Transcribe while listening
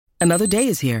Another day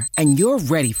is here, and you're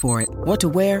ready for it. What to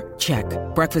wear? Check.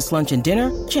 Breakfast, lunch, and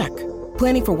dinner? Check.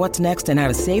 Planning for what's next and how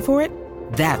to save for it?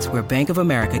 That's where Bank of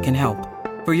America can help.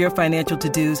 For your financial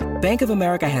to-dos, Bank of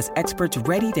America has experts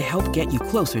ready to help get you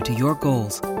closer to your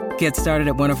goals. Get started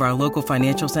at one of our local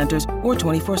financial centers or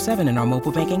 24/7 in our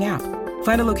mobile banking app.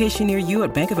 Find a location near you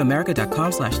at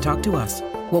bankofamerica.com/talktous.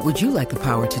 What would you like the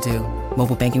power to do?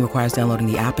 Mobile banking requires downloading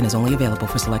the app and is only available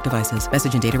for select devices.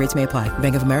 Message and data rates may apply.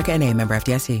 Bank of America N.A., member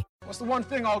FDIC. What's the one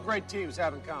thing all great teams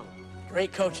have in common?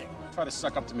 Great coaching. Try to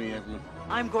suck up to me, Everman.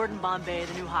 I'm Gordon Bombay,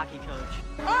 the new hockey coach.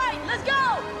 All right, let's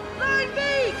go! Line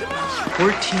B, come on!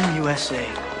 We're Team USA,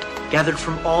 gathered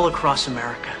from all across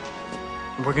America.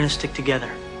 And we're going to stick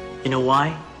together. You know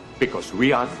why? Because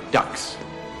we are ducks,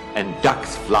 and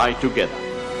ducks fly together.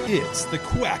 It's the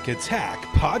Quack Attack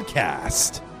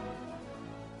Podcast.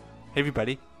 Hey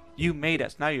everybody, you made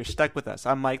us. Now you're stuck with us.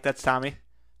 I'm Mike, that's Tommy.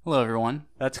 Hello everyone.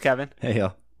 That's Kevin. Hey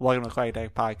y'all. Welcome to the Quack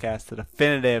Attack Podcast, the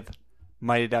definitive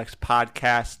Mighty Ducks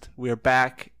podcast. We're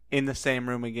back in the same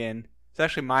room again. It's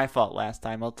actually my fault last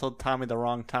time. I told Tommy the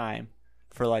wrong time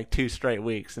for like 2 straight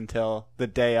weeks until the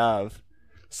day of.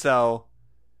 So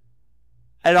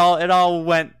it all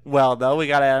went well though. We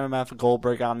got Adam F.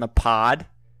 Goldberg on the pod.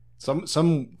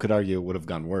 Some could argue it would have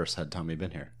gone worse had Tommy been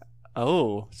here.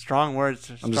 Oh, strong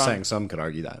words. I'm just saying some could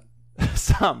argue that.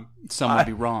 Some would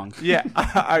be wrong. Yeah.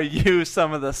 Are you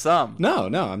some of the some? No,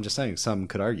 I'm just saying some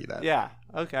could argue that. Yeah,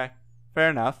 okay. Fair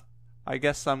enough. I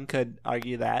guess some could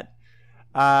argue that.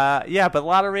 Yeah, but a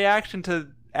lot of reaction to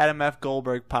Adam F.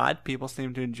 Goldberg pod. People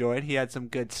seem to enjoy it. He had some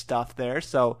good stuff there,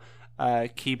 so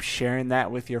keep sharing that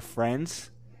with your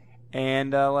friends.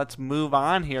 And let's move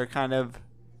on here, kind of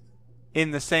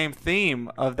in the same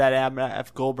theme of that Adam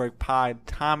F. Goldberg pod.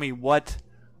 Tommy, what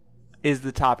is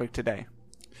the topic today?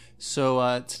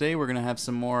 So today we're going to have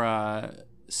some more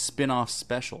spin-off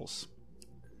specials.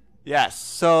 Yes,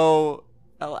 so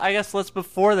I guess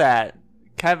before that,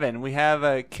 Kevin, we have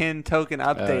a kin token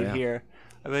update here.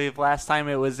 I believe last time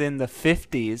it was in the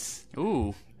 50s.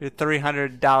 Ooh. Your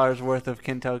 $300 worth of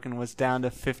kin token was down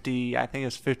to 50, I think it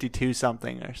was 52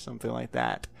 something or something like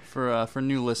that. For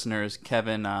new listeners,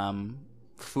 Kevin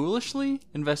foolishly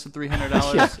invested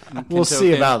 $300 yeah, in kin we'll token.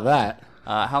 See about that.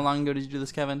 How long ago did you do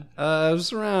this, Kevin? It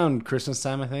was around Christmas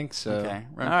time, I think. So okay,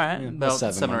 all right, about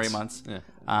 7 months. or 8 months. Yeah.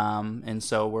 And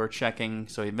so we're checking.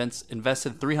 So he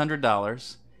invested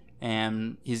 $300,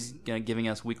 and he's giving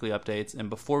us weekly updates. And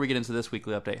before we get into this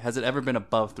weekly update, has it ever been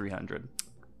above 300?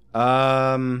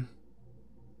 I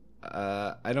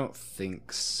don't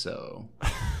think so.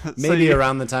 Maybe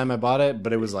around the time I bought it,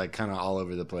 but it was like kind of all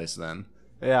over the place then.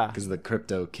 Yeah, because of the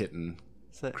crypto kitten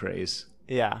craze.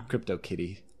 Yeah, crypto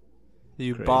kitty.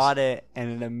 You bought it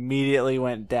and it immediately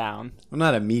went down. Well,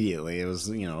 not immediately. It was,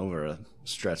 over a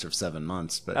stretch of 7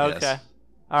 months. But okay. Yes.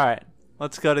 All right.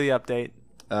 Let's go to the update.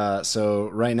 So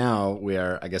right now we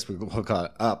are, I guess we'll call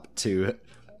it up to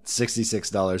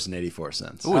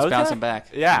 $66.84. Ooh, it's bouncing back.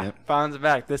 Yeah, bouncing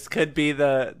back. This could be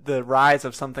the rise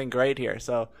of something great here.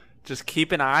 So just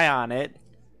keep an eye on it.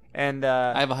 And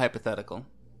I have a hypothetical.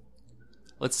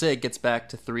 Let's say it gets back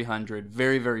to 300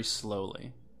 very, very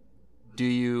slowly. Do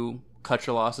you cut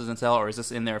your losses and sell, or is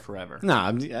this in there forever? No,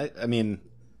 I mean,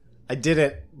 I did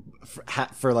it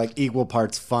for like equal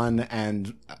parts fun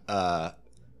and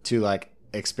to like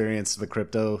experience the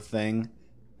crypto thing,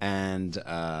 and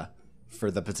for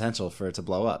the potential for it to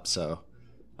blow up. So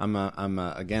I'm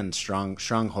again strong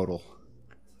hodl.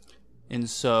 And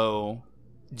so,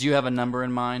 do you have a number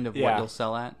in mind of what you'll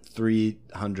sell at?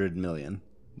 $300 million.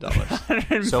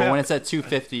 So when it's at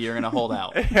 250, you're gonna hold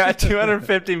out. Yeah,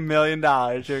 $250 million.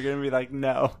 You're gonna be like,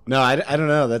 no. No, I don't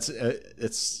know. That's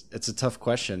it's a tough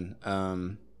question.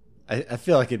 I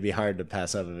feel like it'd be hard to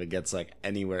pass up if it gets like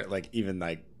anywhere, like even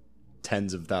like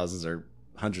tens of thousands or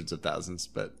hundreds of thousands.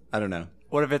 But I don't know.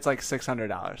 What if it's like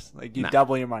 $600? Like you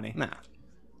double your money? Nah.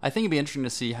 I think it'd be interesting to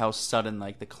see how sudden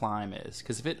like the climb is,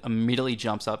 because if it immediately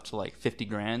jumps up to like 50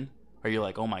 grand, are you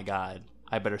like, oh my god,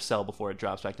 I better sell before it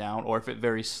drops back down? Or if it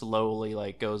very slowly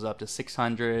like goes up to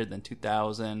 600, then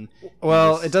 2,000.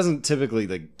 Well, it doesn't typically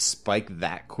like spike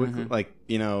that quickly. Mm-hmm. Like,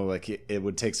 like it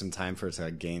would take some time for it to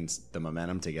like, gain the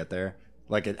momentum to get there.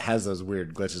 Like it has those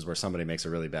weird glitches where somebody makes a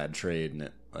really bad trade and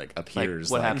it like appears.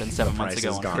 Like what happened 7 months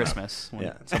ago on Christmas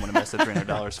when someone invested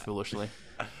 $300 foolishly.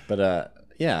 But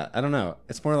yeah, I don't know.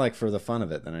 It's more like for the fun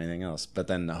of it than anything else. But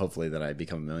then hopefully that I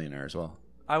become a millionaire as well.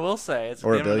 I will say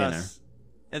or a billionaire.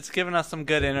 It's given us some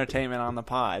good entertainment on the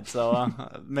pod, so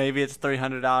maybe it's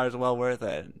 $300 well worth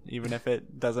it, even if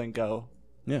it doesn't go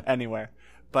anywhere.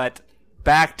 But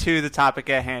back to the topic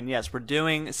at hand. Yes, we're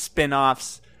doing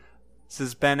spin-offs This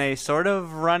has been a sort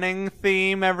of running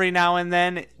theme every now and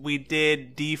then. We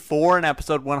did D4 in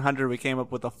episode 100. We came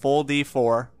up with a full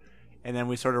D4, and then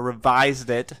we sort of revised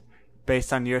it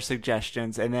based on your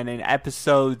suggestions. And then in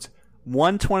episodes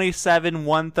 127,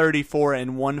 134,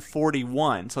 and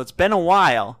 141. So it's been a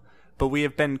while, but we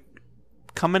have been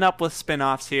coming up with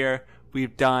spin-offs here.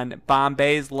 We've done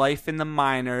Bombay's Life in the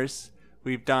Minors.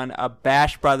 We've done a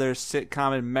Bash Brothers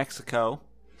sitcom in Mexico.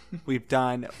 We've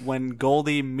done When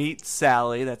Goldie Meets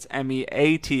Sally, that's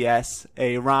MEATS,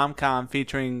 a rom-com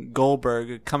featuring Goldberg,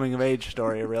 a coming-of-age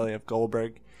story, really, of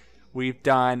Goldberg. We've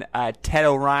done a Ted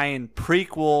O'Ryan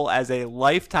prequel as a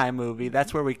Lifetime movie.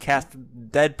 That's where we cast a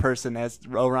dead person as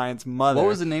O'Ryan's mother. What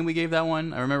was the name we gave that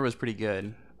one? I remember it was pretty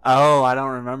good. Oh, I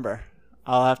don't remember.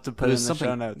 I'll have to put it in the something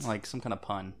show notes. like some kind of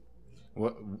pun.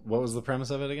 What was the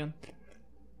premise of it again?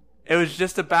 It was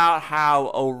just about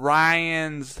how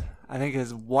Orion's, I think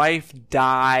his wife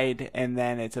died, and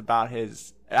then it's about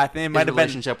his, I think it might have been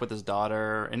relationship with his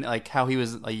daughter, and like how he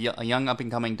was a young up and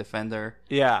coming defender.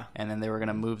 Yeah. And then they were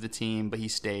gonna move the team, but he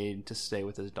stayed to stay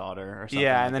with his daughter or something.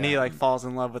 Yeah, like and then that. he like falls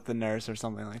in love with the nurse or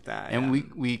something like that. And yeah.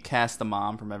 we cast the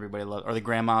mom from Everybody Loves, or the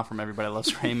grandma from Everybody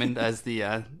Loves Raymond as the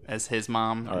as his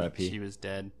mom. R.I.P. She was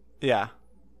dead. Yeah.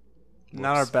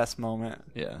 Not our best moment.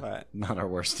 Yeah. But Not our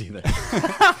worst either.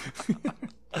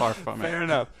 Far from it. fair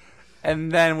enough.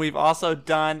 And then we've also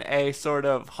done a sort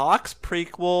of Hawks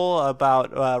prequel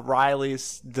about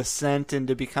Riley's descent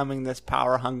into becoming this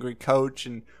power-hungry coach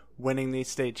and winning these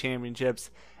state championships.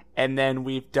 And then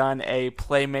we've done a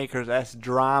Playmakers-esque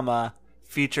drama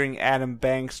featuring Adam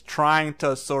Banks trying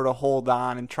to sort of hold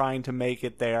on and trying to make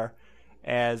it there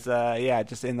as,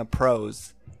 just in the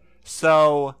pros.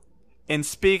 So, in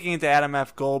speaking to Adam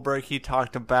F. Goldberg, he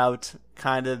talked about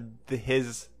kind of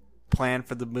his plan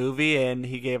for the movie, and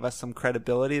he gave us some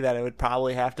credibility that it would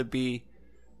probably have to be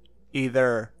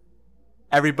either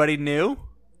everybody new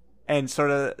and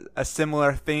sort of a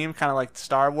similar theme, kind of like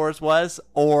Star Wars was,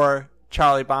 or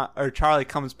Charlie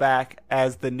comes back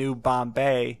as the new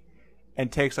Bombay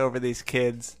and takes over these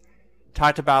kids.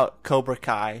 Talked about Cobra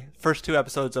Kai. First 2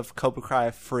 episodes of Cobra Kai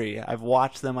are free. I've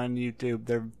watched them on YouTube.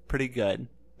 They're pretty good.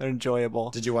 They're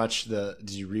enjoyable. Did you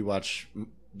rewatch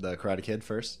the Karate Kid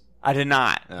first? I did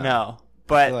not. Oh. No. I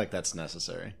But feel like that's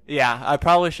necessary. yeah, I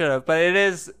probably should have. But it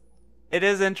is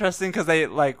interesting because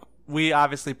we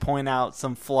obviously point out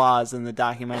some flaws in the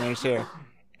documentaries here,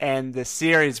 and the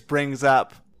series brings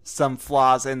up some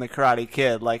flaws in the Karate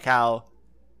Kid, like how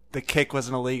the kick was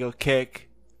an illegal kick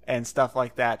and stuff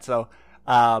like that. So,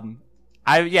 I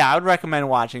would recommend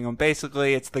watching them.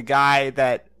 Basically, it's the guy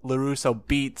that LaRusso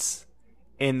beats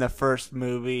in the first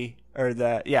movie, or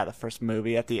the first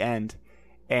movie at the end.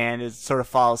 And it sort of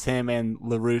follows him and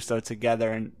LaRusso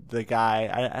together, and the guy,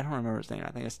 I don't remember his name,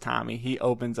 I think it's Tommy, he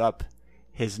opens up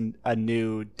a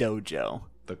new dojo.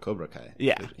 The Cobra Kai.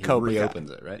 Yeah, He Cobra Kai.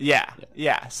 reopens it, right?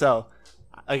 Yeah. So,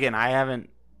 again,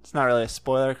 it's not really a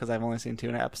spoiler because I've only seen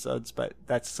 2 episodes, but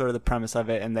that's sort of the premise of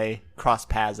it, and they cross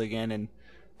paths again, and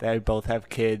they both have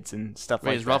kids and stuff like that.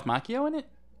 Wait, is Ralph Macchio in it?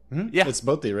 Hmm? Yeah. It's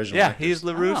both the original Yeah, actors. he's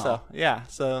LaRusso. Oh. Yeah,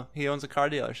 so he owns a car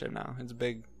dealership now. He's a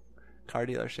big car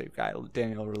dealership guy,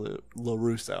 Daniel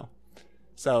LaRusso.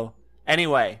 So,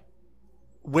 anyway,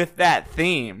 with that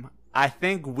theme, I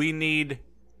think we need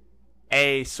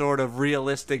a sort of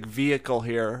realistic vehicle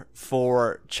here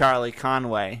for Charlie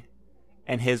Conway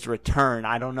and his return.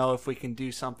 I don't know if we can do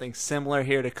something similar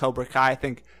here to Cobra Kai. I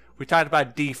think we talked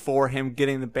about D4, him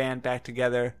getting the band back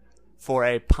together for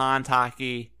a pond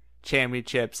hockey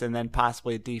championships, and then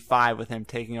possibly a D5 with him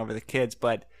taking over the kids.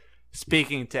 But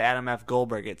speaking to Adam F.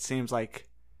 Goldberg, it seems like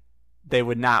they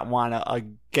would not want a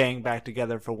gang back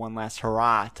together for one last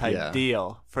hurrah type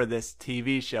deal for this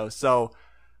TV show. So,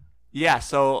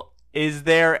 is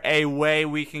there a way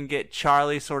we can get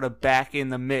Charlie sort of back in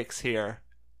the mix here?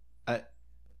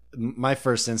 My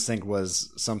first instinct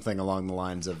was something along the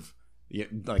lines of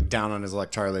like down on his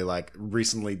luck Charlie, like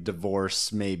recently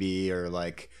divorced maybe, or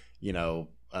like,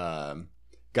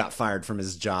 got fired from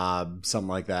his job, something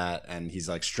like that, and he's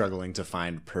like struggling to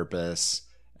find purpose,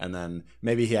 and then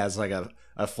maybe he has like a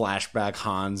flashback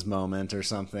Hans moment or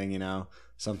something,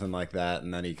 something like that,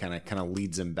 and then he kind of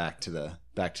leads him back to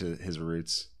his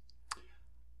roots.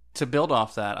 To build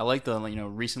off that, I like the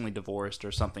recently divorced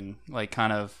or something, like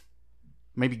kind of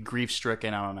maybe grief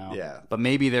stricken. I don't know. Yeah. But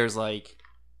maybe there's like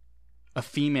a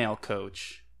female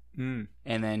coach, Mm.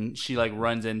 and then she like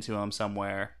runs into him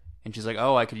somewhere, and she's like,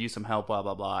 "Oh, I could use some help." Blah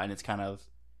blah blah, and it's kind of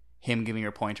him giving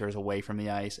her pointers away from the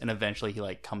ice, and eventually he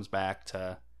like comes back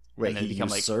to. Wait, and then he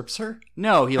usurps her?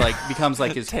 No, he like becomes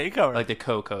like his takeover, like the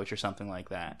co-coach or something like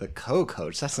that. The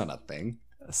co-coach? That's not a thing.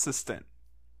 Assistant.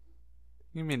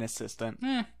 You mean assistant?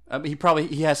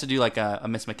 He has to do like a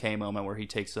Miss McKay moment where he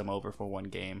takes them over for one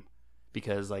game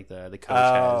because like the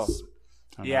coach has.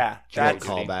 Yeah, that's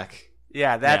callback.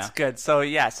 Yeah, that's good. So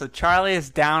so Charlie is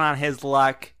down on his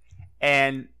luck,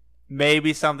 and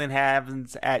maybe something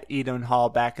happens at Eden Hall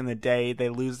back in the day. They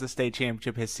lose the state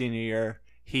championship his senior year.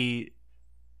 He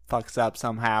fucks up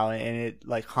somehow, and it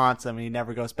like haunts him. And he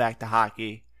never goes back to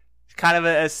hockey. It's kind of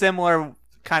a similar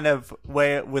kind of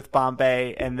way with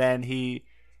Bombay, and then he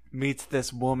meets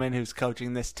this woman who's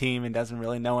coaching this team and doesn't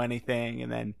really know anything,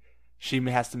 and then she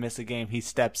has to miss a game. He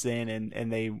steps in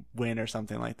and they win or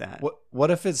something like that.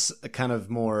 What if it's kind of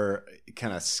more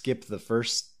kind of skip the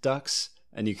first Ducks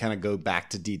and you kind of go back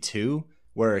to D2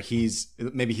 where he's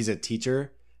a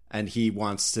teacher and he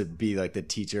wants to be like the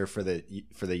teacher for the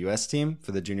US team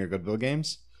for the Junior Goodwill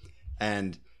Games,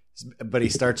 but he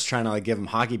starts trying to like give him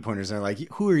hockey pointers and they're like,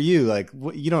 who are you? Like,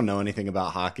 you don't know anything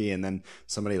about hockey. And then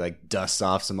somebody like dusts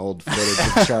off some old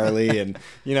footage of Charlie and,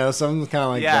 something kind of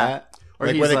like that. Or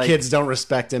like where the kids don't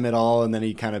respect him at all, and then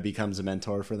he kind of becomes a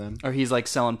mentor for them. Or he's like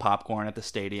selling popcorn at the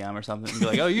stadium or something. And be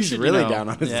like, oh, you should really down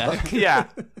on his luck. Yeah.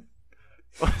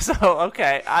 So,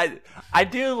 okay. I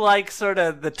do like sort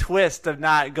of the twist of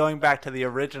not going back to the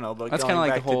original, but that's kind of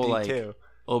like the whole D2. Like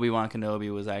Obi-Wan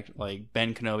Kenobi was actually like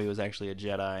Ben Kenobi was actually a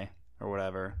Jedi or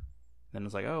whatever. Then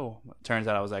it's like, oh, turns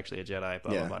out I was actually a Jedi.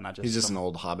 Blah blah blah. Not just he's just an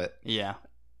old hobbit. Yeah.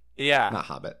 Not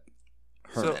hobbit.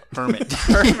 Hermit.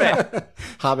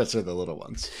 Hobbits are the little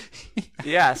ones.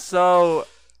 Yeah, so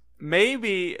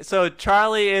maybe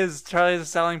Charlie is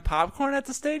selling popcorn at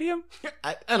the stadium?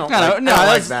 I don't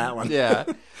like that one. Yeah.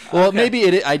 Well, okay.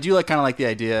 Maybe I do kind of like the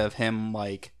idea of him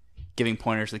like giving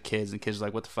pointers to the kids and kids are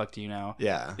like, what the fuck do you know?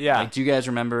 Yeah. Like, do you guys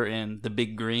remember in The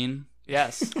Big Green?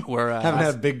 Yes. Where haven't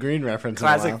had a Big Green reference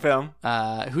classic in a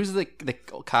while. film. Who's the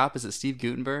cop? Is it Steve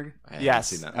Guttenberg? Yes.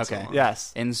 Seen that okay. So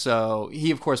yes. And so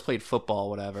he of course played football,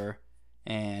 whatever,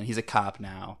 and he's a cop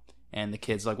now. And the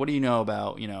kid's like, what do you know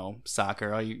about,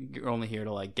 soccer? Oh, you're only here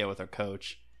to like get with our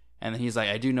coach. And then he's like,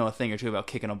 I do know a thing or two about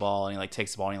kicking a ball. And he like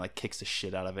takes the ball and he like kicks the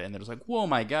shit out of it. And they're just like, whoa,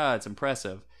 my God, it's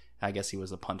impressive. I guess he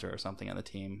was a punter or something on the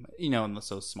team. In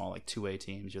so small like 2A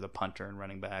teams, you're the punter and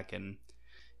running back and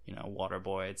water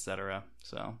boy, etc.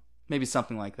 So maybe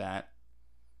something like that.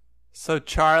 So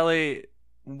Charlie,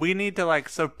 we need to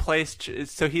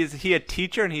is he a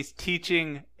teacher and he's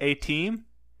teaching a team?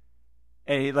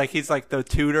 And he's like the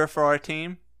tutor for our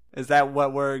team? Is that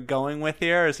what we're going with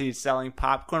here? Is he selling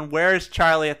popcorn? Where is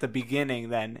Charlie at the beginning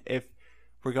then if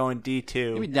we're going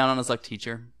D2? Maybe down on his luck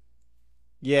teacher.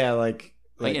 Yeah, like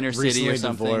inner city or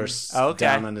something. Divorced, okay.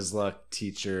 Down on his luck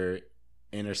teacher,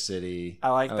 inner city. I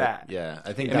like that. Yeah,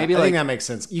 I think I think that makes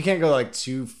sense. You can't go like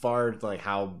too far like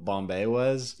how Bombay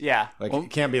was. Yeah. Like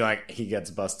it can't be like he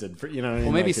gets busted for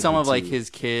Well, maybe like, some of like his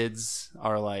kids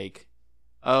are like,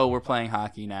 oh, we're playing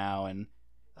hockey now, and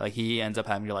like he ends up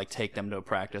having to like take them to a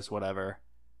practice, whatever,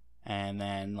 and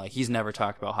then like he's never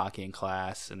talked about hockey in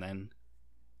class, and then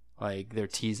like they're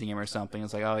teasing him or something.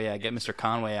 It's like, oh yeah, get Mr.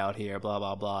 Conway out here, blah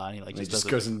blah blah, and he just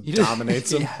goes and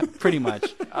dominates him. Yeah, pretty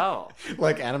much. Oh,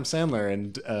 like Adam Sandler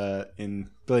and in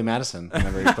Billy Madison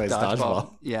whenever he plays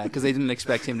dodgeball. Yeah, because they didn't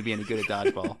expect him to be any good at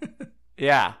dodgeball.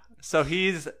 Yeah, so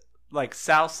he's like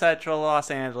South Central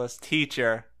Los Angeles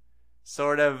teacher.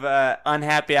 Sort of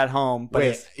unhappy at home. But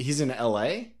wait, he's in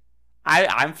L.A.?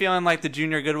 I'm feeling like the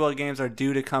Junior Goodwill Games are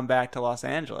due to come back to Los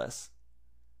Angeles.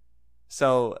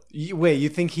 So wait, you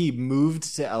think he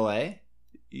moved to L.A.?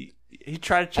 He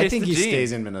tried to chase I think the he gene.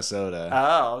 stays in Minnesota.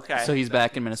 Oh, okay. So he's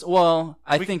back in Minnesota. Well,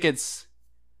 I think it's...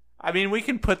 I mean, we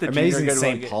can put the Junior Junior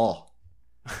Goodwill Goodwill St. Paul.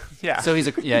 Yeah. So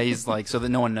he's like, so that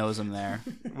no one knows him there.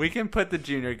 We can put the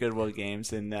Junior Goodwill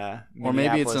Games in or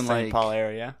maybe it's in St. like Paul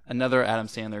area. Another Adam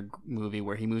Sandler movie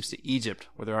where he moves to Egypt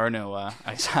where there are no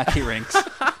ice hockey rinks.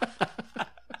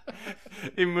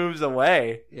 He moves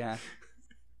away. Yeah.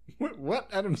 What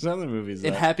Adam Sandler movie is that?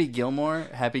 In Happy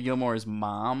Gilmore's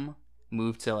mom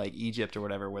moved to like Egypt or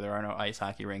whatever where there are no ice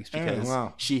hockey rinks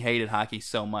because she hated hockey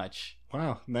so much.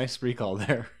 Wow, nice recall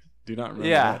there. Do not remember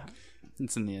that.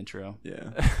 It's in the intro.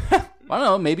 Yeah. I don't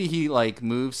know. Maybe he like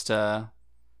moves to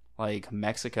like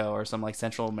Mexico or some like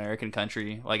Central American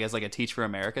country, like as like a Teach for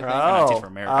America thing. Not Teach for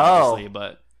America, obviously,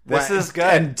 but this is good.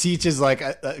 And teaches like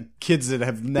kids that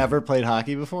have never played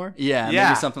hockey before. Yeah,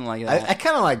 maybe something like that. I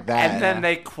kind of like that. And then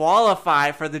they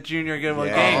qualify for the Junior Goodwill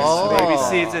Games. Maybe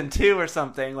season 2 or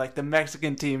something. Like the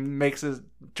Mexican team makes a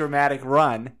dramatic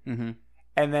run. Mm-hmm.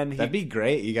 And then that'd be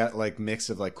great. You got like mix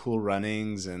of like cool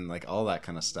runnings and like all that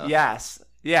kind of stuff. Yes.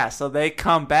 Yeah, so they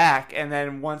come back, and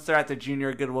then once they're at the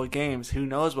Junior Goodwill Games, who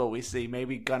knows what we see?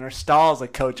 Maybe Gunnar Stahl's a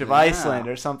coach of Iceland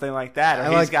or something like that,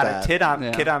 or he's got a kid on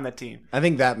the team. I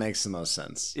think that makes the most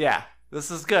sense. Yeah,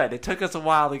 this is good. It took us a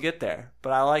while to get there,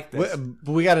 but I like this.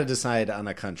 We got to decide on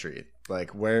a country.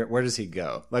 Like, where does he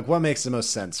go? Like, what makes the most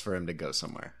sense for him to go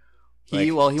somewhere? Does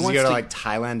he wants go to like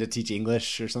Thailand to teach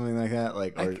English or something like that?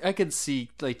 Like, I could see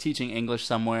like teaching English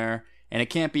somewhere. And it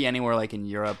can't be anywhere like in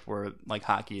Europe where like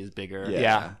hockey is bigger.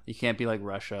 Yeah. You can't be like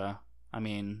Russia. I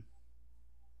mean,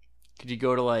 could you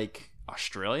go to like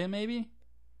Australia maybe?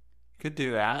 Could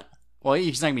do that. Well,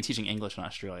 he's not going to be teaching English in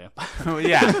Australia.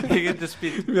 Yeah. He could just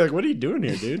be like, what are you doing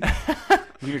here, dude? I'm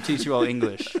here to teach you all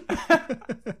English.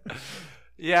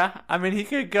 Yeah. I mean, he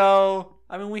could go.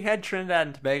 I mean, we had Trinidad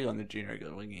and Tobago in the Junior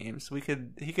Goodwill Games. He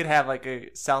could have like a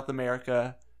South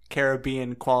America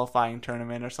Caribbean qualifying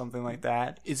tournament or something like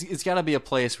that. It's got to be a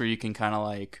place where you can kind of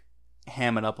like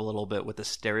ham it up a little bit with the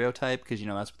stereotype, because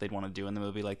that's what they'd want to do in the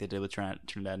movie, like they did with Trinidad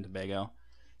and Tobago.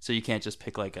 So you can't just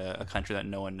pick like a country that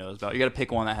no one knows about. You got to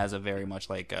pick one that has a very much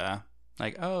like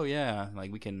oh yeah,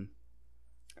 like we can.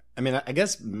 I mean, I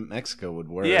guess Mexico would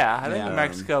work. Yeah, I think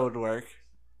Mexico would work.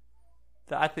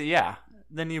 I think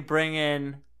Then you bring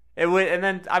in. It would, and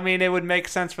then I mean, it would make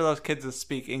sense for those kids to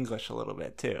speak English a little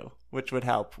bit too, which would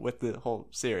help with the whole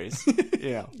series.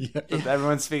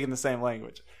 Everyone's speaking the same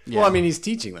language. Yeah. Well, I mean, he's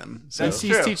teaching them. So.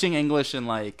 He's teaching English in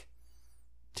like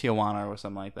Tijuana or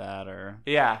something like that, or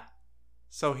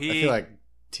So I feel like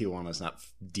Tijuana's not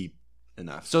deep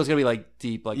enough. So it's gonna be like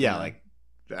deep, like like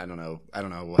I don't know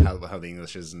how the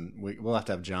English is, and we'll have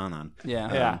to have John on.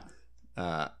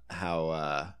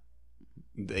 How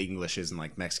the English is in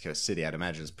like Mexico City, I'd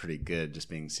imagine is pretty good, just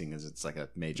seeing as it's like a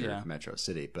major metro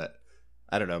city. But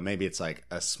I don't know, maybe it's like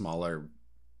a smaller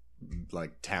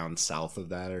like town south of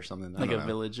that or something, like a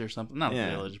village or something. Not a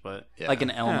village, but like an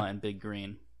Elma and Big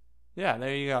Green. Yeah,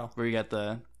 there you go. Where you got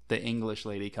the English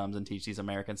lady comes and teaches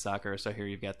American soccer. So here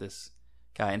you've got this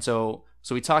guy, and so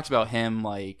we talked about him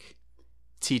like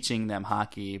teaching them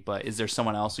hockey. But is there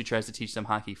someone else who tries to teach them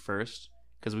hockey first?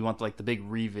 Because we want like the big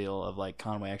reveal of like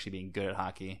Conway actually being good at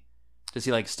hockey. Does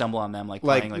he like stumble on them like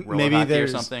playing like roller hockey or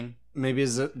something? Maybe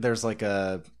there's like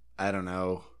a, I don't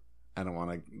know. I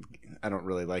don't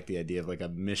really like the idea of like a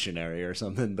missionary or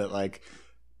something, but like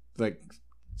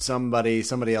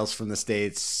somebody else from the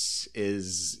States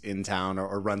is in town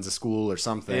or runs a school or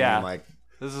something. Yeah. And like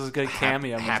this is a good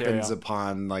cameo happens material.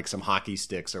 upon like some hockey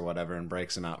sticks or whatever and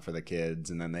breaks them out for the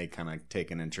kids, and then they kind of take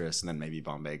an interest, and then maybe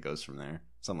Bombay goes from there.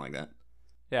 Something like that.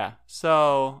 Yeah.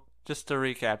 So just to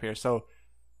recap here. So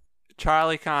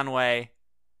Charlie Conway,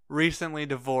 recently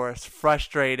divorced,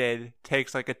 frustrated,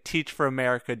 takes like a Teach for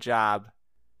America job.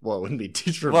 Well, it wouldn't be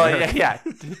Teach for America. Yeah.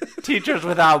 Teachers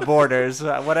Without Borders,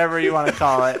 whatever you want to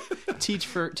call it.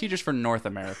 Teachers for North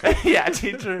America. Yeah,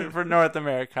 Teacher for North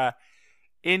America.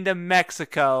 Into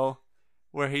Mexico,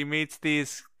 where he meets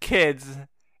these kids,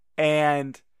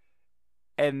 and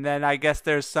then I guess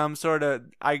there's some sort of,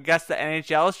 I guess the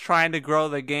NHL is trying to grow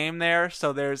the game there.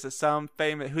 So there's some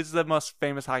famous, who's the most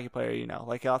famous hockey player you know?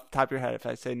 Like off the top of your head, if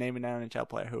I say name an NHL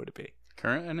player, who would it be?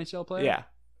 Current NHL player? Yeah.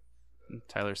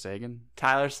 Tyler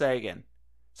Sagan.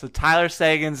 So Tyler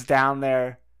Sagan's down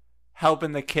there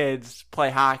helping the kids play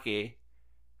hockey.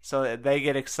 So they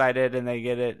get excited and they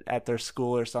get it at their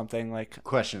school or something. Like,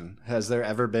 question: has there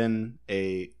ever been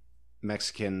a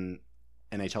Mexican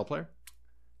NHL player?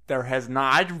 There has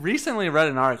not. I recently read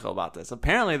an article about this.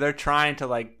 Apparently, they're trying to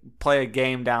like play a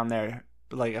game down there,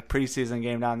 like a preseason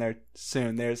game down there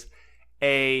soon. There's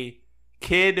a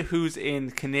kid who's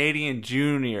in Canadian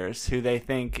juniors who they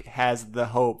think has the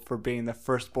hope for being the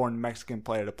firstborn Mexican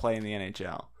player to play in the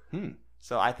NHL.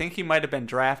 So I think he might have been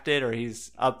drafted, or he's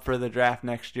up for the draft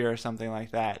next year or something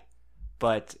like that.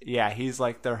 But yeah, he's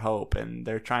like their hope, and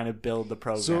they're trying to build the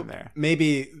program there.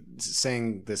 Maybe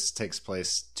saying this takes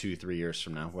place 2-3 years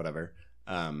from now, whatever.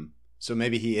 So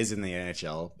maybe he is in the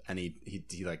NHL, and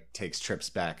he like takes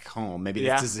trips back home. Maybe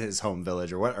this is his home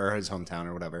village or his hometown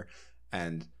or whatever,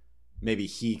 and maybe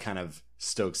he kind of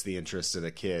stokes the interest of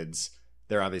the kids.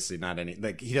 They're obviously not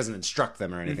he doesn't instruct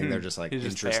them or anything. They're just like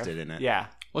interested in it. Yeah.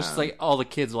 Well, it's just like all the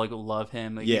kids like love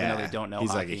him, like, even though they don't know he's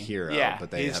hockey. like a hero,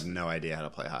 but they have no idea how to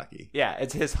play hockey. Yeah,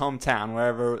 it's his hometown,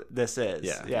 wherever this is.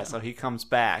 Yeah. So he comes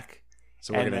back.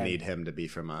 So we're gonna need him to be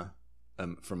from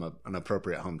an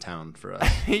appropriate hometown for us.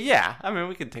 Yeah, I mean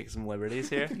we can take some liberties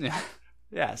here.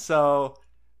 Yeah. So,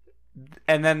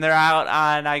 and then they're out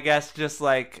on, I guess, just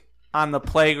like on the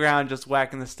playground, just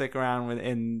whacking the stick around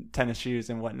in tennis shoes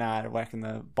and whatnot, or whacking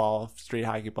the street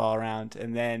hockey ball around,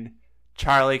 and then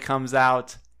Charlie comes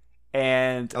out,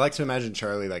 and I like to imagine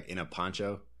Charlie like in a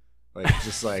poncho, like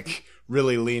just like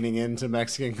really leaning into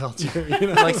Mexican culture. You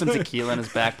know? Like some tequila in his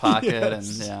back pocket,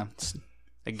 Yes. and yeah.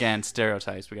 Again,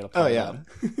 stereotypes. We gotta play Oh, yeah.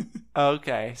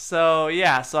 Okay, so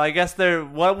I guess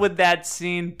what would that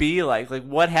scene be like? Like,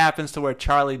 what happens to where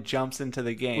Charlie jumps into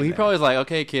the game? Well, he then? probably was like,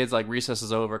 okay, kids, like recess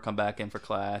is over, come back in for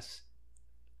class.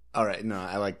 All right, no,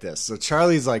 I like this. So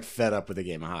Charlie's like fed up with the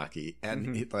game of hockey,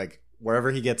 and he, like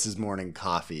wherever he gets his morning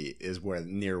coffee is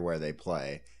near where they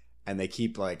play, and they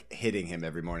keep like hitting him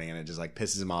every morning, and it just like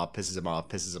pisses him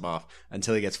off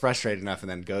until he gets frustrated enough, and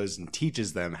then goes and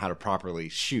teaches them how to properly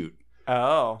shoot.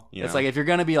 Oh, You It's know? like, if you're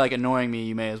gonna be like annoying me,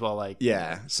 you may as well like.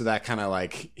 Yeah, so that kind of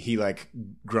like he like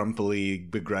grumpily,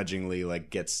 begrudgingly like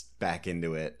gets back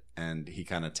into it, and he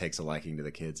kind of takes a liking to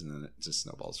the kids, and then it just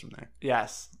snowballs from there.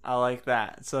 yes, I like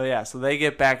that. So so they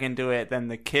get back into it. Then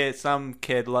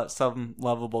some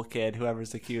lovable kid,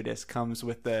 whoever's the cutest, comes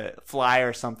with the flyer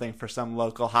or something for some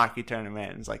local hockey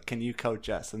tournament, and is like, "Can you coach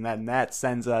us?" And then that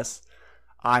sends us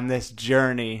on this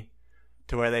journey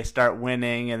to where they start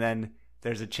winning, and then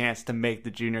there's a chance to make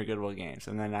the Junior Goodwill Games,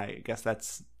 and then I guess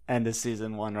that's end of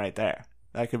season 1 right there.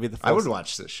 That could be the. I would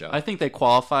watch this show. I think they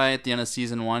qualify at the end of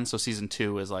season 1, so season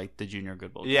 2 is like the Junior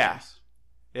Goodwill Games.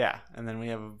 Yeah, and then we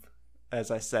have,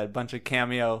 as I said, a bunch of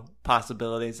cameo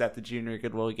possibilities at the Junior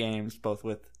Goodwill Games, both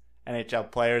with NHL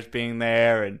players being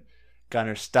there, and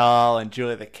Gunnar Stahl and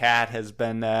Julia the Cat has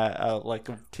been like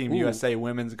a Team USA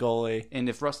women's goalie. And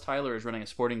if Russ Tyler is running a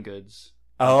sporting goods.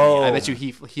 Oh, I bet you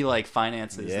he like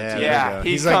finances. Yeah, the team. yeah.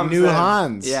 He's like new in.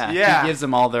 Hans. Yeah, he gives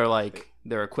them all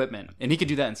their equipment, and he could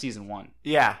do that in season 1.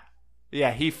 Yeah,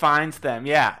 he finds them.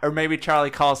 Yeah, or maybe Charlie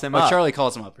calls him Oh, up. Charlie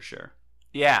calls him up for sure.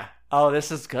 Yeah. Oh,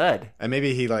 this is good. And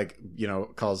maybe he like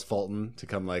calls Fulton to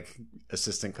come like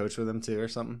assistant coach with him too or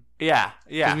something. Yeah.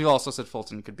 'Cause we've also said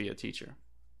Fulton could be a teacher.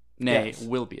 Nay, Yes.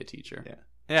 will be a teacher. Yeah.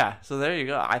 Yeah, so there you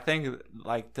go. I think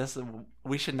like this,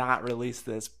 we should not release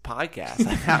this podcast.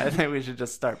 I think we should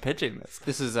just start pitching this.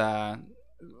 This is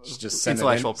Just send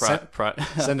intellectual send an property,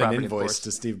 of invoice course.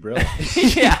 to Steve Brill.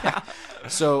 Yeah.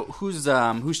 So who's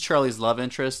Charlie's love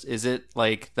interest? Is it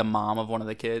like the mom of one of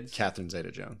the kids? Catherine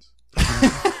Zeta-Jones.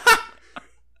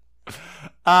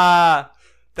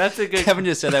 That's a good. Kevin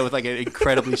just said that with like an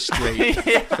incredibly straight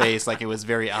Yeah. face, like it was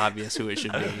very obvious who it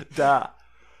should be. Duh.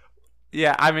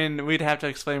 Yeah, I mean, we'd have to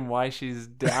explain why she's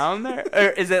down there. Or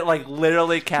is it like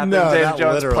literally Catherine No, not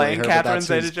Zeta-Jones literally playing her, but Catherine that's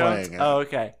who he's Zeta-Jones? playing, yeah. Oh,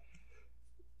 okay.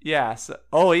 Yeah.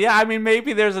 So, yeah. I mean,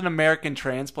 maybe there's an American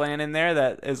transplant in there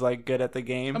that is like good at the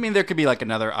game. I mean, there could be like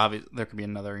anher North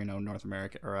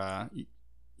American or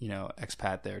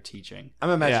expat there teaching. I'm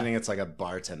imagining it's like a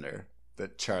bartender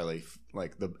that Charlie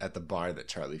at the bar that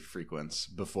Charlie frequents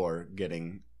before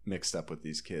getting mixed up with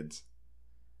these kids.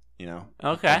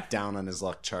 Okay. Like down on his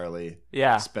luck, Charlie.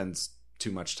 Yeah. Spends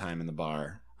too much time in the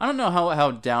bar. I don't know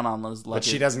how down on those luck. But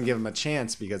she doesn't give him a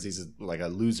chance because he's like a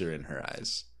loser in her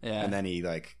eyes. Yeah. And then he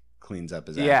like cleans up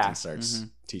his Yeah. act and starts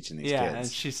teaching these Yeah, kids.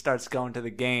 and she starts going to the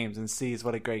games and sees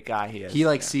what a great guy he is. He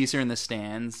like sees her in the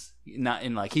stands, not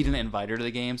in like he didn't invite her to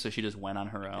the game, so she just went on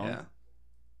her own. Yeah.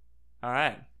 All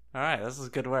right, this is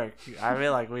good work. I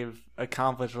feel like we've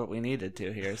accomplished what we needed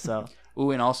to here. So,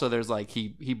 Ooh, and also there's like he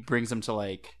brings them to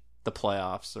like the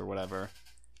playoffs or whatever,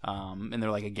 and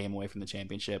they're like a game away from the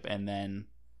championship, and then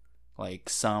like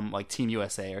some like Team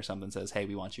USA or something says, "Hey,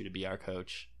 we want you to be our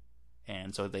coach,"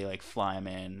 and so they like fly him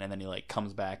in, and then he like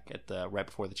comes back at the right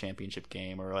before the championship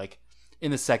game or like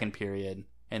in the second period,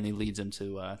 and he leads them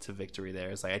to victory. There,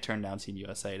 it's like I turned down Team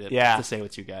USA to stay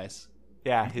with you guys.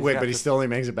 yeah. Wait, but he still only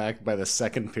makes it back by the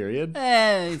second period?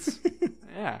 It's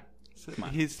Yeah. Come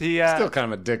on. Still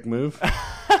kind of a dick move.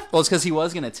 well, it's because he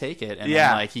was gonna take it, and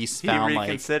then like he found like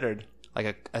reconsidered.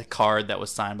 like a card that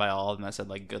was signed by all of them that said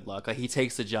like good luck. Like he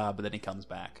takes the job, but then he comes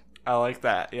back. I like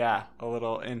that. Yeah, a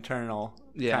little internal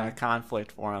Yeah. kind of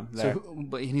conflict for him. So, There.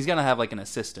 but he's gonna have like an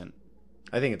assistant.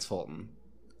 I think it's Fulton.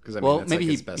 Because Well, it's maybe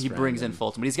like his best he friend brings in and-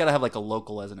 Fulton, but he's got to have like a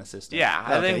local as an assistant. Yeah,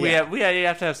 I think Okay, you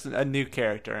have to have a new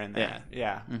character in there.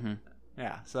 Yeah. Mm-hmm.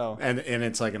 Yeah. So And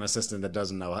it's like an assistant that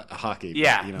doesn't know hockey. But,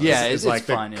 Yeah. Yeah, it's it's like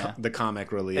fun, yeah. the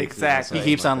comic relief. Exactly. He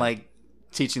keeps on like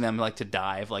teaching them like to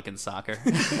dive like in soccer.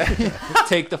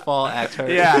 Take the fall, act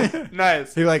hurt. yeah,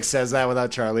 nice. He like says that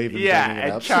without Charlie even Yeah, bringing it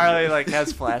and up. Charlie like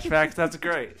has flashbacks. That's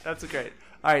great. That's great.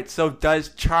 All right, so does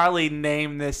Charlie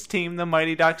name this team the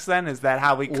Mighty Ducks? Then is that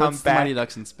how we come What's back? the Mighty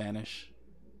Ducks in Spanish?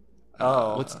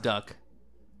 Oh, What's duck?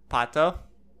 Pato?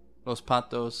 Los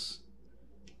Patos.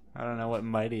 I don't know what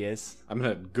mighty is. I'm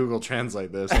gonna Google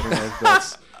Translate this. I don't know if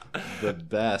that's the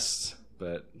best,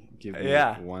 but give me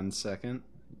 1 second.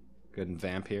 Good and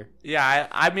vamp here. Yeah,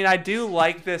 I mean, I do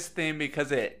like this theme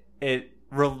because it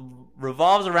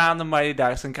revolves around the Mighty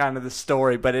Ducks and kind of the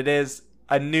story, but it is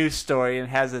a new story and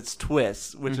has its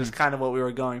twists, which is kind of what we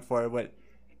were going for. What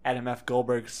Adam F.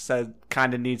 Goldberg said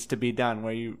kind of needs to be done,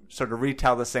 where you sort of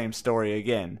retell the same story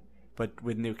again, but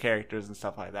with new characters and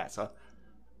stuff like that. So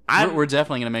we're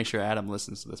definitely going to make sure Adam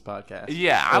listens to this podcast.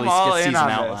 Yeah, I'm all in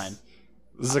on this.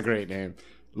 This is a great name.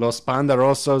 Los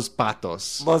Poderosos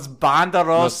Patos. Los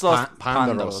Poderosos.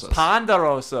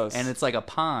 Poderosos. And it's like a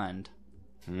pond.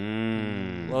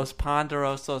 Los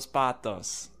Poderosos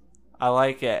Patos. I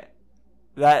like it.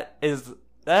 That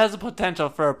has a potential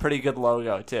for a pretty good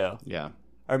logo too. Yeah.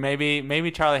 Or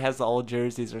maybe Charlie has the old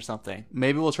jerseys or something.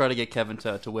 Maybe we'll try to get Kevin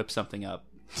to whip something up.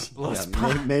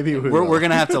 Maybe we're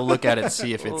gonna have to look at it,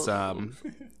 see if it's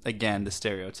again the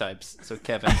stereotypes. So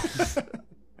Kevin,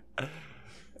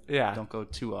 yeah, don't go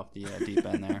too off the deep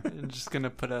end there. I'm just gonna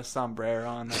put a sombrero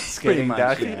on that skating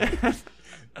duck. Yeah.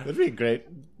 That'd be a great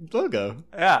logo.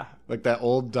 Yeah, like that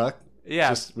old duck. Yeah,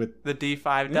 just with the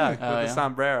D5 duck with the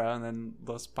sombrero, and then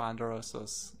Los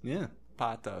Poderosos. Yeah,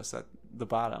 Patos at the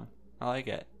bottom. I like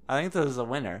it. I think this is a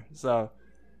winner. So,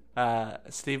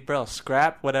 Steve Brill,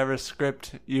 scrap whatever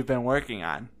script you've been working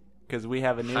on, because we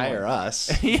have a new hire one.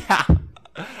 us. Yeah,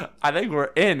 I think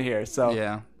we're in here. So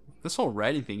yeah, this whole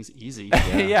writing thing's easy.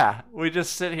 Yeah, we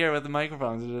just sit here with the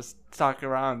microphones and just talk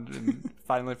around and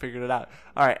finally figured it out.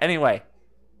 All right. Anyway.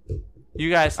 You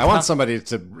guys, I want somebody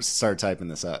to start typing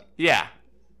this up. Yeah.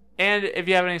 And if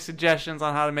you have any suggestions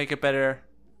on how to make it better,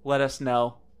 let us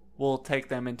know. We'll take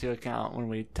them into account when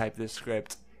we type this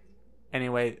script.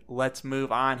 Anyway, let's move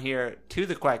on here to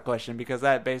the quack question, because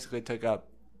that basically took up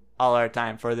all our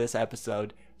time for this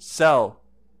episode. So,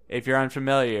 if you're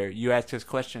unfamiliar, you ask us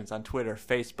questions on Twitter,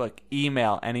 Facebook,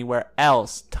 email, anywhere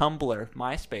else, Tumblr,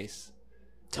 MySpace,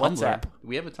 WhatsApp.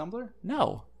 We have a Tumblr?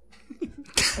 No.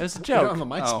 It was a joke. I don't have a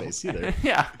MySpace either.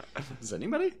 Yeah. Does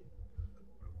anybody?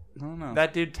 I don't know.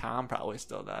 That dude Tom probably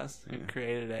still does. He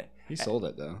created it. He sold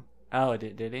it though. Oh,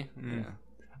 did he? Yeah.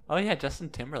 Oh yeah, Justin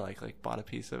Timberlake bought a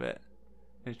piece of it.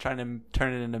 He's trying to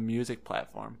turn it into a music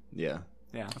platform. Yeah.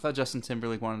 Yeah. I thought Justin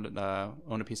Timberlake wanted to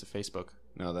own a piece of Facebook.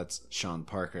 No, that's Sean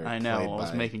Parker. I know. I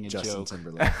was making a Justin joke.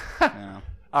 Timberlake. Yeah.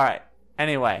 All right.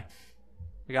 Anyway,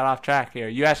 we got off track here.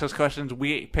 You asked us questions.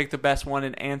 We picked the best one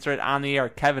and answer it on the air.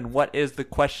 Kevin, what is the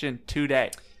question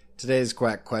today? Today's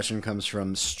quack question comes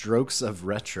from Strokes of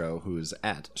Retro, who's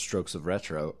at Strokes of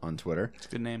Retro on Twitter. It's a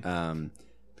good name.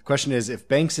 The question is, if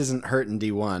Banks isn't hurt in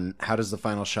D1, how does the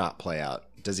final shot play out?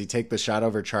 Does he take the shot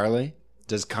over Charlie?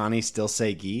 Does Connie still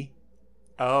say Guy?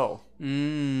 Oh.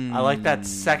 I like that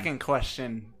second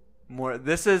question more.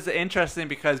 This is interesting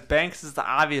because Banks is the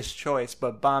obvious choice,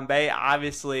 but Bombay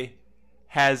obviously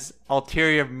has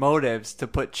ulterior motives to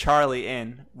put Charlie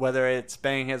in, whether it's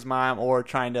banging his mom or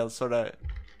trying to sort of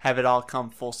have it all come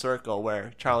full circle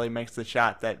where Charlie makes the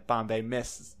shot that Bombay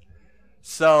misses.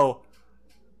 So,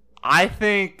 I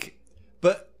think...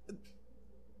 But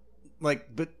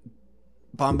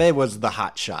Bombay was the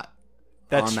hot shot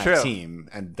on that true. team,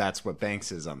 and that's what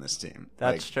Banks is on this team.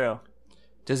 That's true.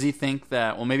 Does he think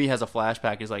that, well, maybe he has a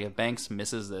flashback. He's like, if Banks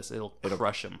misses this, it'll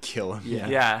crush him. Kill him.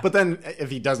 Yeah. But then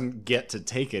if he doesn't get to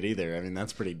take it either, I mean,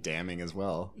 that's pretty damning as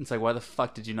well. It's like, why the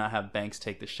fuck did you not have Banks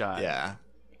take the shot? Yeah.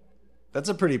 That's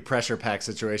a pretty pressure-packed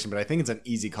situation, but I think it's an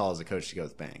easy call as a coach to go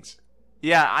with Banks.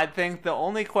 Yeah, I think the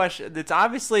only question... It's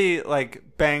obviously,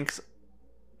 like, Banks,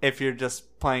 if you're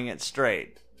just playing it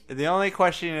straight. The only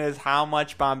question is how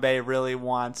much Bombay really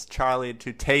wants Charlie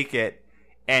to take it,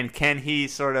 and can he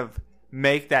sort of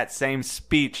make that same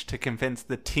speech to convince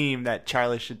the team that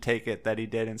Charlie should take it that he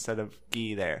did instead of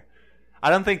Guy there. I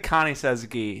don't think Connie says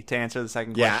Guy to answer the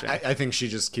second question. Yeah, I think she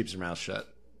just keeps her mouth shut.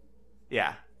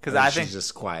 Yeah, because I think she's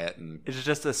just quiet and it's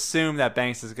just assume that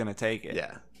Banks is going to take it.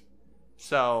 Yeah.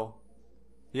 So,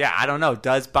 yeah, I don't know.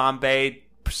 Does Bombay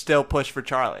still push for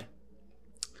Charlie?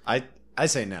 I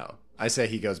say no. I say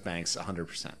he goes Banks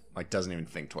 100%. Like, doesn't even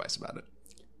think twice about it.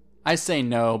 I say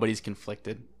no, but he's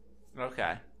conflicted.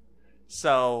 Okay.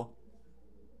 So,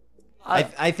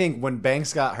 I think when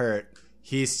Banks got hurt,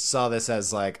 he saw this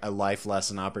as like a life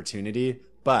lesson opportunity.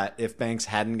 But if Banks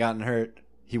hadn't gotten hurt,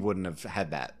 he wouldn't have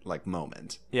had that like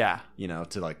moment. Yeah. You know,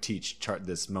 to like teach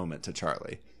this moment to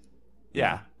Charlie.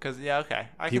 Yeah. Because, okay.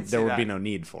 There would be no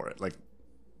need for it. Like,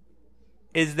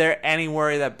 is there any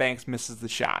worry that Banks misses the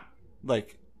shot?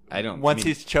 Like, Once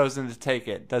he's chosen to take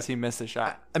it, does he miss the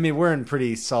shot? I mean, we're in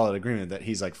pretty solid agreement that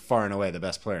he's like far and away the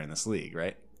best player in this league,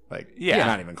 right? Like, yeah,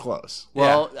 not even close.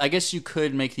 Well, I guess you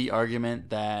could make the argument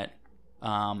that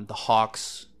the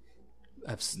Hawks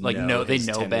have they know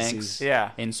Banks,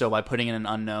 yeah, and so by putting in an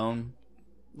unknown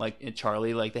like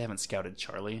Charlie, like they haven't scouted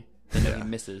Charlie, they know he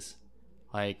misses,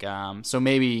 like so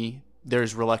maybe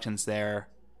there's reluctance there,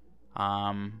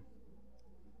 but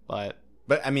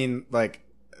But I mean, like,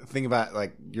 think about,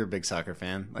 like, you're a big soccer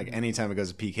fan. Like, anytime it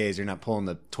goes to PKs, you're not pulling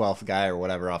the 12th guy or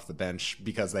whatever off the bench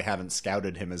because they haven't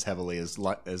scouted him as heavily as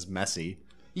Messi.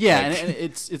 Yeah, Like, and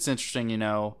it's interesting, you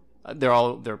know.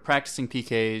 They're practicing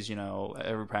PKs, you know.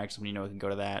 Every practice, you know, we can go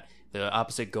to that. The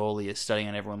opposite goalie is studying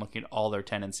on everyone, looking at all their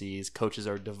tendencies. Coaches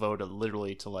are devoted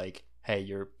literally to, like, hey,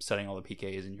 you're studying all the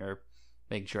PKs and you're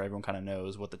making sure everyone kind of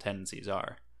knows what the tendencies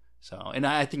are. So, and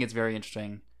I think it's very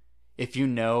interesting. If you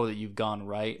know that you've gone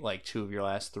right, like 2 of your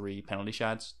last 3 penalty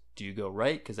shots, do you go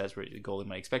right because that's what the goalie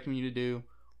might expect you to do,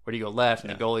 or do you go left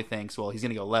and the goalie thinks, well, he's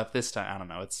going to go left this time? I don't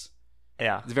know. It's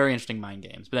very interesting mind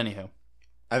games. But anywho,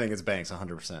 I think it's Banks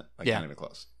 100%. Like, not even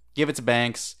close. Give it to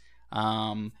Banks.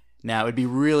 Now it'd be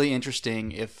really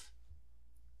interesting if,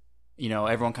 you know,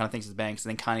 everyone kind of thinks it's Banks,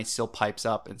 and then Connie still pipes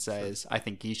up and says, "I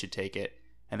think Guy should take it,"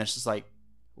 and it's just like,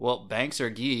 well, Banks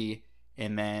or Guy,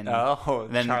 and then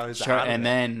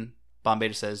then Bombay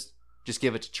just says, "Just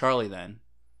give it to Charlie then."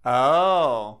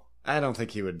 Oh, I don't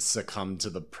think he would succumb to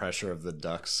the pressure of the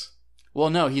Ducks. Well,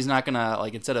 no, he's not gonna,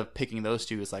 like, instead of picking those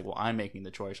two, it's like, well, I'm making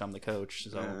the choice. I'm the coach.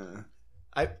 So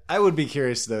I would be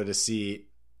curious though to see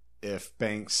if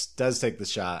Banks does take the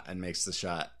shot and makes the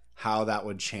shot, how that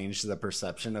would change the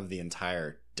perception of the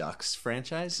entire Ducks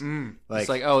franchise. Like, it's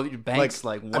like, oh, Banks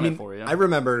won it for you. I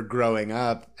remember growing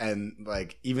up, and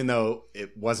like, even though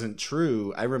it wasn't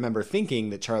true, I remember thinking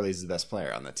that Charlie's the best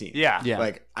player on the team. Yeah.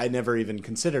 Like, I never even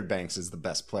considered Banks as the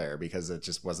best player because it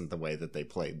just wasn't the way that they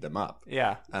played them up.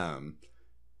 Yeah.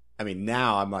 I mean,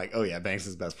 now I'm like, oh yeah, Banks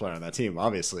is the best player on that team,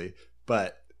 obviously.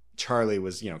 But Charlie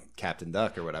was, you know, Captain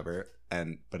Duck or whatever.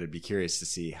 But I'd be curious to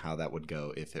see how that would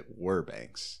go if it were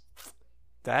Banks.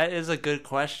 That is a good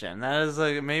question.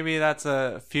 Maybe that's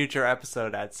a future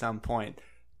episode at some point.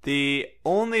 The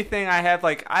only thing I have,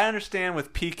 like, I understand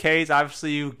with PKs,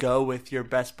 obviously you go with your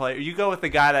best player. You go with the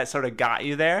guy that sort of got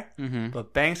you there. Mm-hmm.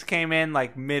 But Banks came in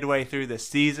like midway through the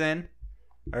season,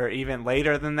 or even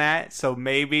later than that. So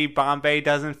maybe Bombay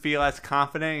doesn't feel as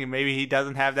confident, and maybe he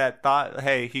doesn't have that thought,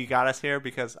 hey, he got us here,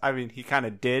 because, I mean, he kind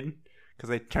of did, because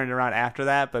they turned around after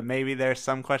that. But maybe there's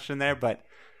some question there. But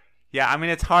yeah, I mean,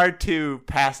 it's hard to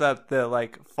pass up the,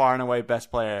 like, far and away best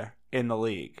player in the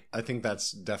league. I think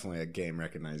that's definitely a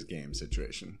game-recognized game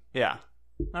situation. Yeah.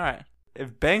 All right.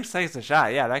 If Banks takes a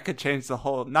shot, yeah, that could change the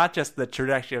whole, not just the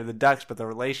trajectory of the Ducks, but the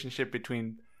relationship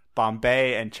between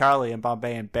Bombay and Charlie and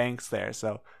Bombay and Banks there.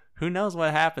 So who knows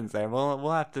what happens there.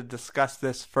 We'll have to discuss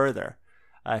this further.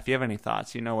 If you have any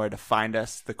thoughts, you know where to find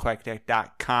us,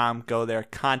 thequackdeck.com. Go there,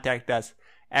 contact us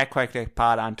at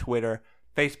QuackDeckPod on Twitter,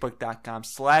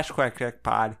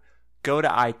 Facebook.com/QuackDeckPod. Go to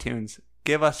iTunes,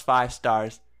 give us 5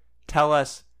 stars. Tell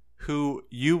us who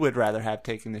you would rather have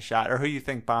taking the shot, or who you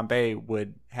think Bombay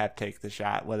would have take the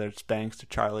shot, whether it's Banks or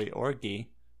Charlie or Guy,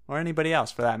 or anybody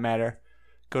else for that matter.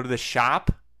 Go to the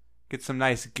shop, get some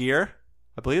nice gear.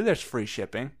 I believe there's free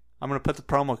shipping. I'm going to put the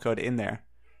promo code in there.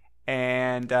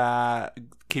 And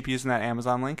keep using that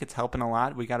Amazon link. It's helping a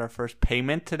lot. We got our first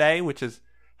payment today, which is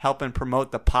helping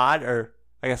promote the pod. Or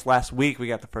I guess last week we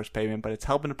got the first payment, but it's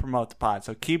helping to promote the pod.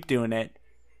 So keep doing it.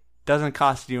 Doesn't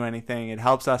cost you anything. It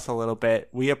helps us a little bit.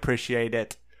 We appreciate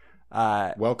it.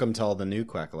 Welcome to all the new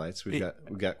Quackalites. We've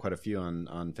got quite a few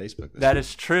on Facebook. That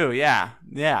is true. Yeah.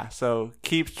 So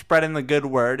keep spreading the good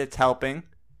word. It's helping.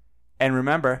 And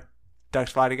remember,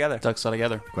 ducks fly together. Ducks fly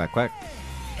together. Quack, quack.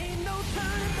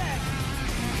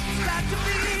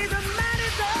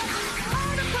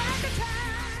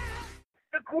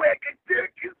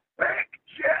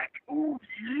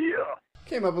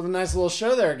 Came up with a nice little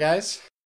show there, guys.